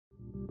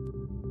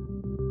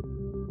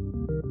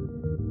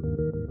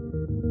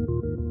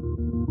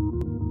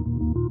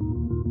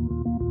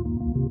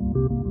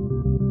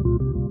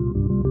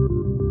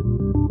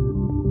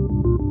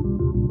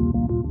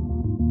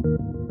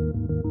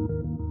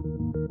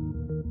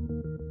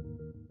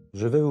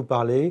Je vais vous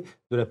parler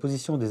de la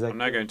position des I'm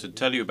now acteurs going to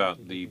tell you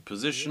about the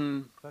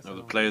position of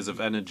the players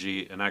of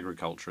energy and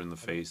agriculture in the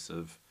face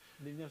of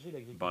l'énergie et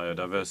l'agriculture sont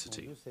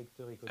biodiversity. deux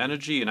secteurs économiques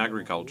Energy and fondamentaux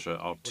agriculture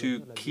are pour la two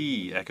question de la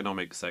key biodiversité.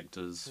 economic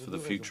sectors Pour for the deux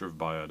raisons. future of La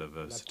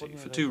biodiversity, première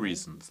for two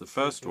raison, reasons. The c'est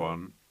first que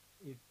one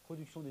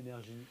production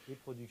d'énergie et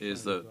production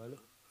is that agricole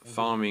ont des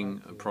farming,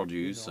 impacts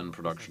produce, and énormes,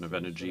 production of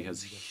essentiels sur energy la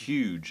has biodiversité.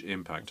 huge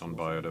impact En ce on qui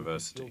concerne l'agriculture,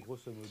 biodiversity.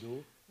 grosso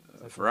modo,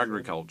 ça For concerne à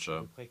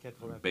agriculture, peu près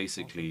 80%,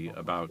 basically 80%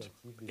 about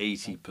quantitatifs des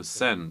impacts sur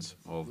la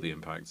 80% of the biodiversité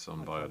impacts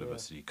on à travers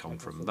biodiversity la come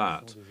from consommation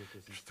that, des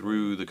écosystèmes,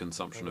 through the à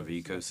consumption travers of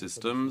aussi la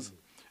consommation de ecosystems l'eau.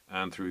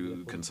 and Et la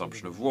through production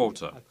consumption of d'énergie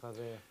water. à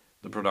travers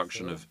The les gaz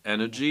production serres of a un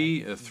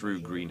energy impact aussi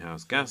through majeur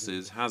greenhouse sur la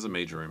gases has a biodiversité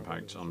major à travers le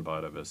impact on réchauffement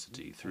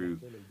biodiversity climatique à through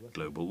laquelle elle doit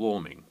global s'adapter.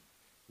 warming.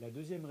 La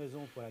deuxième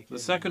raison pour The laquelle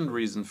second l'énergie et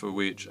reason for l'agriculture sont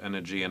which des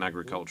energy secteurs and fondamentaux,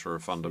 agriculture are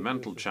c'est que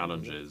fundamental ce sont des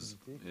challenges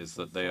activités qui is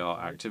sont that they are centrales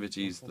dans le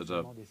activities that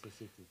are fonctionnement des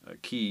sociétés.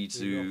 key Et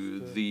to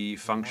lorsque the on rend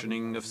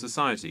functioning of l'énergie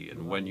society. plus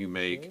And rare when you ou plus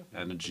make chère, ou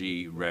les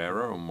energy commodités rarer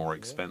rare or ou more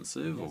plus chères,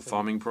 eh expensive, bien or ça a des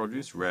farming conséquences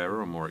produce rarer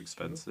or more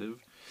systémiques sur expensive,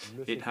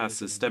 le it secteur has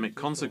systemic économique et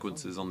sur l'ensemble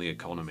du consequences on the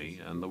fonctionnement des economy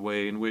and sociétés, the parce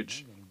way que in évidemment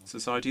which l'alimentation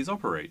societies devient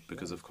plus operate, chère,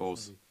 because of donc ce sont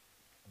course,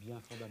 des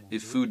biens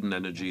if fondamentaux, food and des biens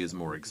energy is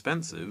more centraux qui se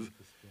posent expensive, des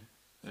questions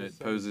it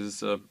sociales et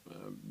poses politiques. a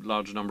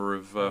large number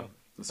of Alors,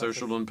 face à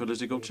social and ces deux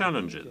political problématiques,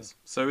 challenges.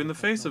 So, in the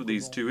face maintenant of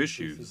these comment two on peut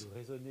essayer issues, de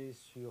raisonner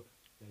sur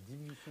la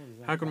diminution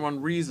des how can impacts one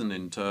de reason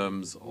in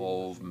terms l'énergie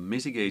of et de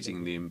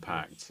mitigating the l'agriculture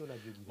impact sur la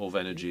of biodiversité?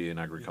 energy and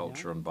Eh bien,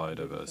 agriculture on il y a différentes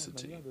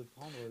biodiversity? manières de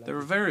prendre la There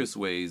are question. various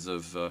ways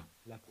of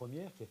La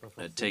première, qui n'est pas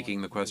forcément la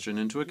taking the plus question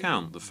into sophistiquée, mais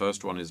account. The qui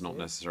first one bien, is not c'est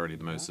necessarily eh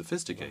the most bien, on va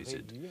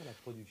sophisticated. réduire la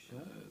production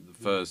The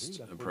d'énergie, first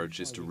la approach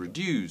production is to agricole.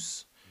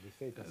 reduce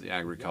L'effet est assez the trivial en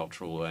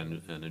agricultural production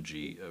agricole.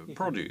 energy Et effectivement,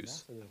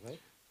 produce. ça devrait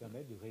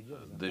permettre de réduire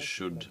les This impacts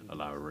sur la should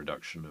allow a biodiversité.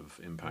 reduction of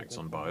On impacts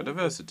on comprend donc que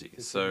biodiversity. cette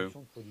So,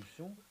 réduction de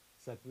production,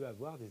 ça peut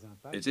avoir des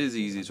impacts it is assez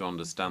easy to dramatiques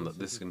understand sur les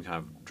that this can sociétés.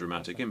 have On ne peut pas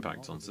dramatic simplement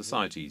impacts on raisonner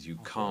societies. You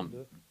en termes can't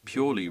de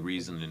purely réduction de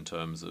reason in production.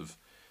 terms of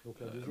Donc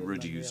la deuxième manière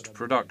reduced d'aborder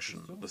la production.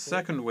 question, The c'est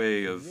second de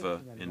way se of dire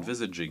finalement,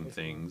 envisaging est-ce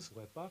qu'on ne things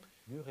pourrait pas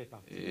mieux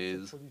répartir cette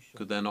is, production,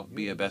 could there not mieux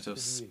be a la better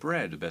distribuer,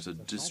 spread, a better sachant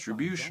par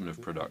distribution exemple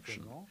of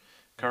production? qu'actuellement,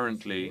 on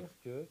Currently, considère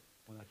que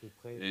on a à peu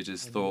près it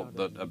is 1 thought milliard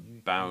that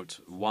d'individus about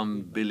qui sont 1 élevés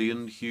de billion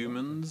manière insuffisante,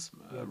 humans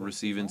et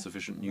receive inversement,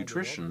 insufficient on a de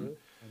l'ordre nutrition, de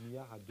 1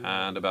 milliard à 2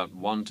 and milliards about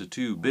 1 to d'individus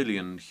 2 qui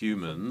billion consomment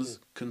humans trop.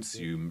 Et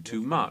consume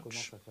too lorsqu'on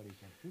much. commence à faire les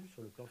calculs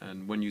sur le plan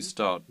And when you quantitatif,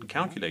 start eh bien,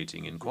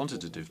 calculating ce in qui est trop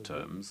quantitative consommé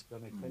terms,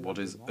 permettrait what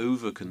is largement de nourrir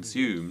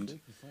overconsumed ceux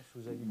qui sont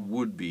sous-alimentés,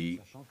 would be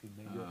sachant qu'une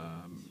meilleure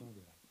répartition de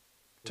la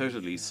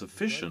totally production agricole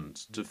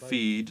sufficient to n'est pas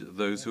feed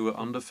those who are exclusivement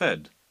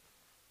underfed.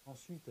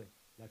 ensuite,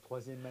 la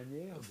troisième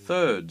manière de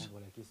Third prendre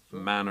la question,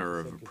 manner c'est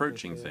of celle que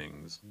approaching préfèrent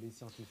things, les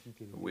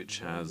scientifiques et les which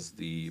technologues, has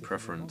the c'est finalement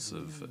preference de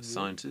of diminuer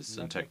scientists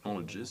and l'impact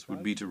technologists, would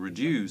environnemental be to de chaque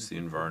reduce the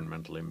unité de production.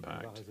 environmental On va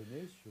impact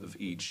raisonner sur of une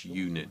each production sur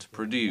unit 1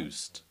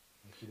 produced.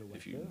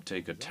 If you kilowattheure,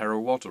 take par a exemple,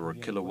 terawatt or ou a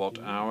bien kilowatt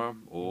protéines, hour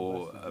on va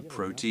or se a dire, eh bien,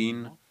 protein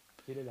finalement,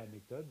 quelle est la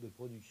méthode de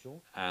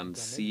production qui and permet de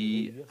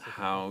see réduire cet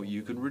how impact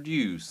you can environnemental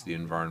reduce the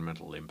en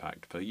environmental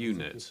impact per Donc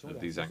cette unit question of est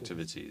these assez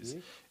activities.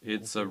 sophistiquée et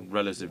qu'on It's peut réfléchir à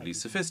relatively différents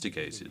types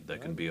sophisticated. There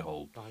can d'écoles. be a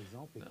whole Par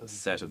exemple, les producteurs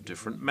set of de gaz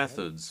different naturel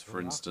methods. For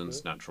remarquent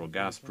instance, que natural la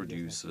gas production de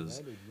gaz producers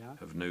naturel, eh bien,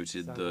 have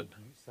noted that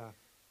ça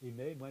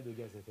émet moins de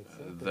gaz à effet de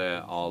serre que la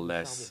there are production de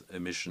less charbon. Donc, par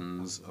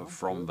emissions exemple,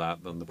 from que that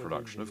la than the protéine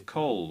production of végétale,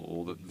 coal,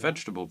 or eh that bien,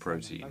 vegetable ça a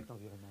un protein impact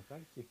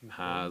environnemental qui est plus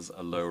faible has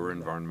a que lower celui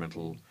de la environmental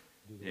protéine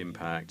d'origine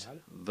impact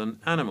animale, than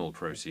eh bien, animal la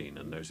protein,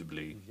 and protéine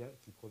notably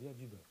qui provient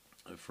du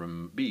beurre.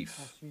 from beef.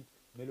 Ensuite,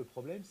 mais le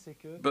problème, c'est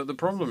que But the dans ces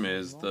problem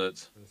is changements,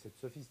 that cette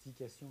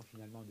sophistication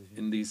finalement des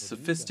in unités these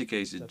produites,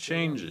 sophisticated ça peut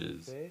avoir des changes,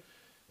 effets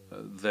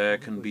there en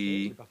can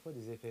ricochet et be parfois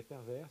des effets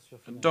pervers sur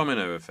finalement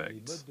domino les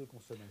effects modes de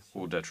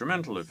consommation or et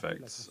detrimental l'intensité de la effects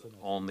consommation.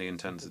 on the C'est pour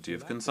intensity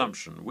of cela que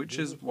consumption, which deux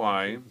is autres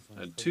why enjeux qui sont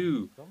extrêmement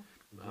two importants,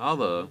 eh bien,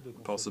 c'est le other mode de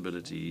consommation,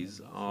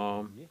 possibilities finalement,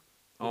 are c'est-à-dire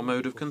our comment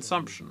mode nous of consommons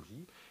consumption.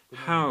 l'énergie,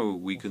 comment How nous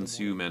we consommons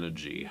consume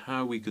energy, l'agriculture.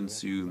 how we Nous avons par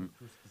consume exemple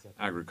tout ce qui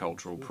s'appelle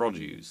agricultural le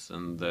slow food, produce. ou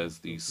And bien there's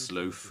slow the food, c'est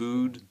slow réfléchir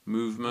à food d'autres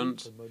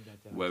movement, modes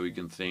where we d'interaction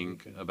can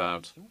think avec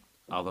about l'alimentation,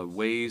 other aussi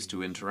ways pour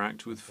to l'énergie,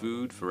 interact with pour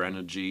avoir food, for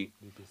energy.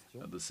 des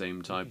questions. The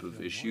same Et type puis of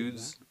finalement, eh bien,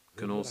 issues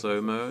can réduire la also consommation.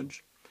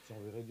 emerge. Si on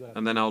veut réduire la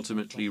And then consommation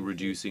ultimately sans effet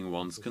reducing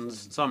one's social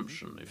négatif,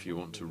 consumption. If you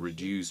évidemment, want il to faut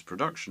réfléchir reduce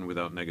production à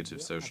without des negative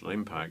mesures social importantes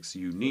impacts,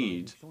 you sur la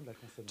need réduction de la to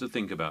consommation.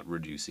 think about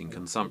reducing Alors, pour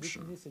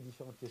consumption. décliner ces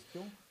différentes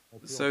questions, on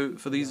peut So, ensuite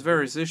for these regarder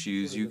various sur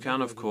issues, le you domaine can,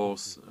 de of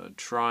course, l'agriculture.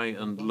 try Donc,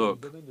 and dans le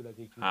look domaine de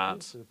l'agriculture,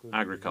 at ce que nous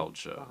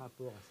agriculture. voyons par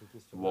rapport à ces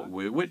questions-là, What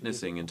we're c'est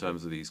witnessing in en fait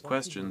terms of these trois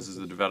types de questions is the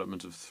réflexion.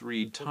 development of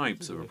three Le premier type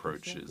types de of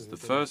réflexion que approaches. je The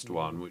qualifie first de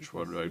one, plus which I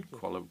would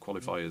classique,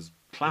 qualify as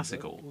développe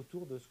classical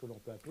autour de ce que l'on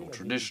peut appeler or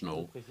l'agriculture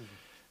de traditional, précision.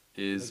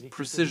 is L'agriculture de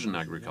precision précision,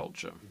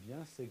 agriculture. eh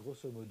bien, c'est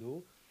grosso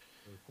modo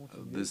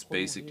continuer, This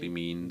basically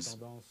prolonger les means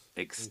tendances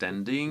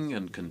extending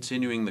and scientifiques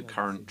continuing the des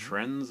current décennies,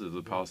 trends of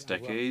the donc past avoir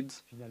decades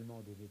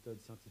finalement des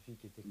méthodes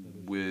scientifiques et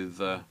technologiques with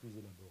plus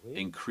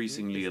élaborées et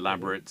increasingly espérer,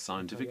 elaborate à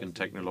scientific travers and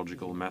ces méthodes plus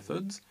technological élaborées,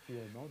 methods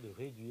finalement de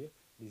réduire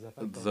les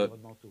impacts that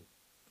environnementaux.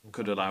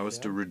 could allow us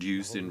to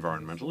reduce the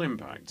environmental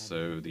impact.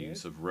 So the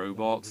use of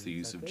robots, the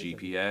use of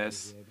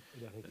GPS,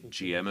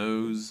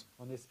 GMOs,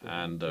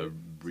 and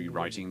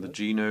rewriting the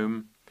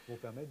genome,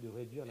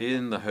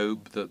 in the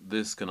hope that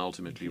this can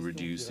ultimately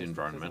reduce the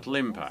environmental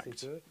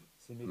impact.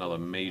 Another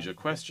major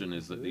question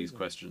is that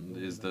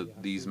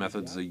these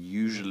methods are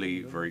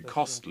usually very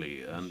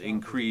costly and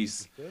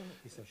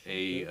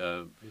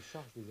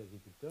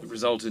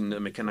result in a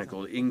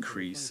mechanical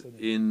increase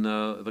in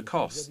the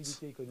costs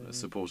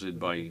supported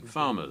by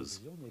farmers.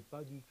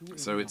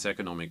 So its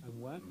economic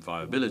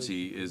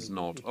viability is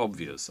not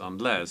obvious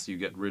unless you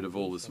get rid of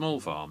all the small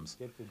farms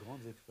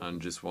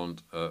and just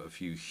want a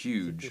few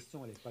huge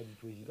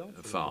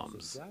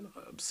farms.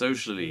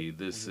 Socially,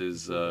 this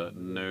is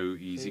no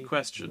easy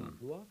question,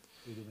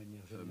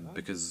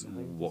 because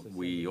what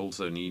we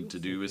also need to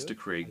do is to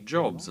create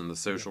jobs, and the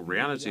social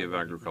reality of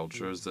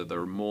agriculture is that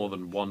there are more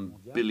than 1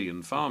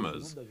 billion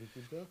farmers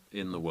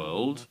in the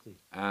world,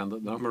 and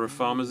the number of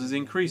farmers is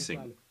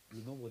increasing.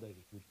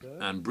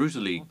 And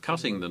brutally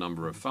cutting the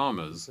number of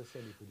farmers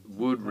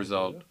would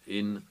result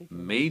in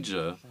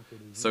major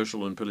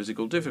social and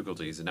political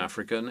difficulties in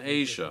Africa and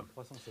Asia.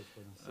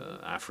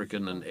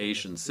 African and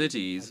Asian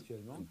cities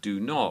do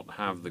not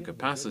have the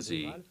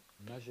capacity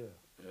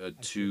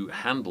to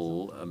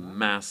handle a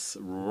mass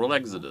rural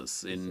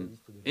exodus. In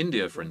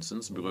India, for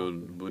instance,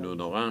 Bruno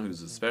Norin,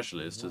 who's a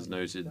specialist, has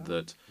noted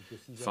that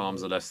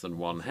farms are less than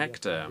 1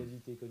 hectare.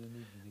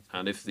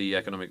 And if the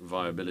economic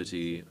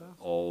viability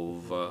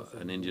of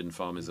an Indian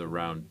farm is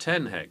around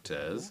 10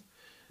 hectares,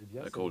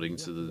 according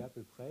to the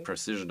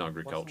precision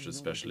agriculture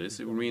specialists,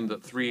 it would mean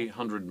that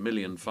 300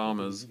 million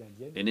farmers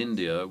in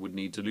India would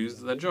need to lose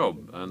their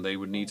job, and they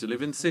would need to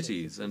live in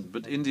cities.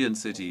 But Indian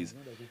cities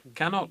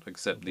cannot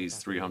accept these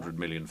 300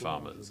 million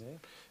farmers.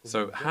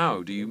 So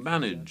how do you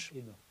manage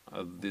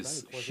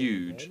this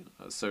huge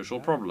social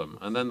problem?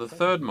 And then the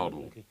third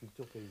model,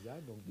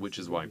 which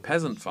is why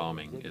peasant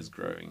farming is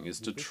growing, is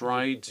to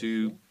try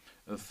to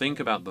think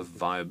about the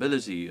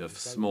viability of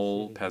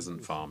small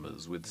peasant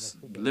farmers with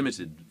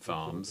limited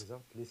farms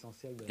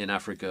in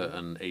Africa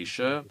and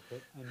Asia,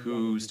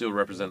 who still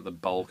represent the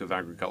bulk of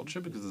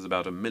agriculture, because there's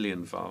about a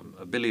billion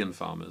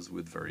farmers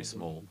with very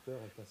small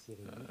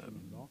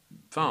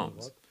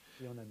farms.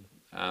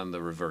 And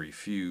there are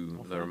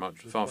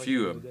far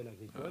fewer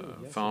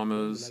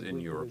farmers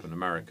in Europe and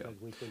America.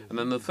 And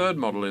then the third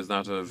model is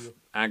that of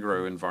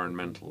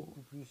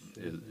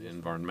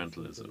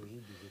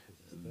environmentalism.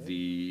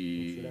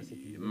 The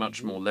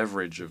much more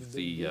leverage of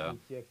the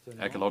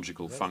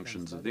ecological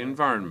functions of the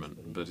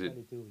environment, but it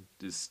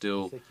is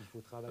still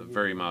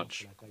very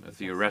much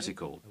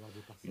theoretical.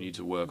 You need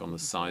to work on the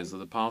size of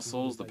the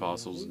parcels. The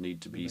parcels need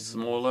to be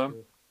smaller,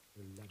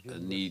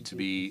 need to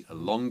be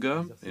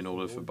longer in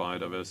order for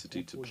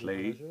biodiversity to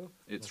play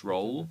its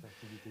role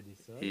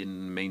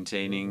in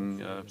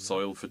maintaining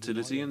soil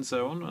fertility and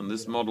so on. And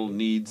this model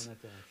needs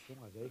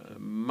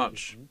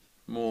much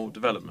more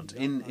development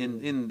in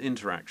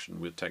interaction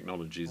with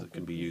technologies that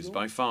can be used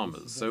by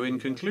farmers. So in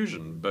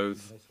conclusion,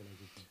 both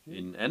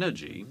in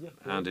energy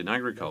and in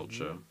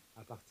agriculture,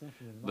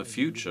 the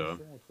future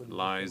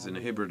lies in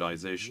a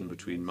hybridization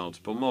between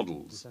multiple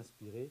models,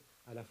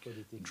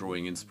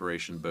 drawing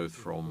inspiration both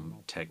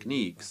from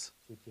techniques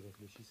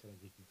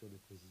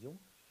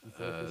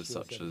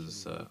such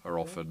as are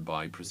offered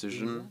by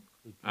precision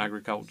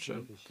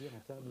agriculture.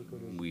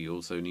 We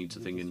also need to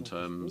think in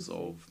terms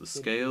of the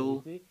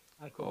scale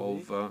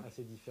of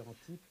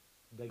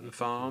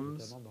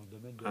farms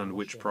and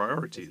which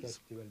priorities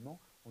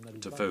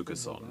to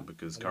focus on,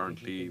 because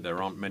currently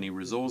there aren't many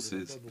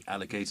resources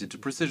allocated to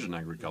precision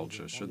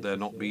agriculture. Should there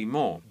not be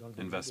more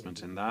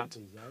investment in that,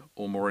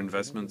 or more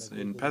investments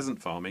in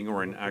peasant farming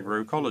or in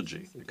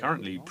agroecology?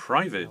 Currently,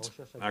 private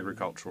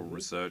agricultural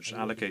research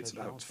allocates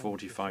about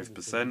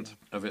 45%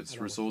 of its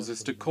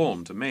resources to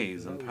corn, to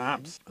maize, and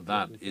perhaps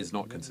that is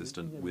not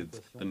consistent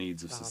with the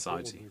needs of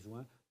society.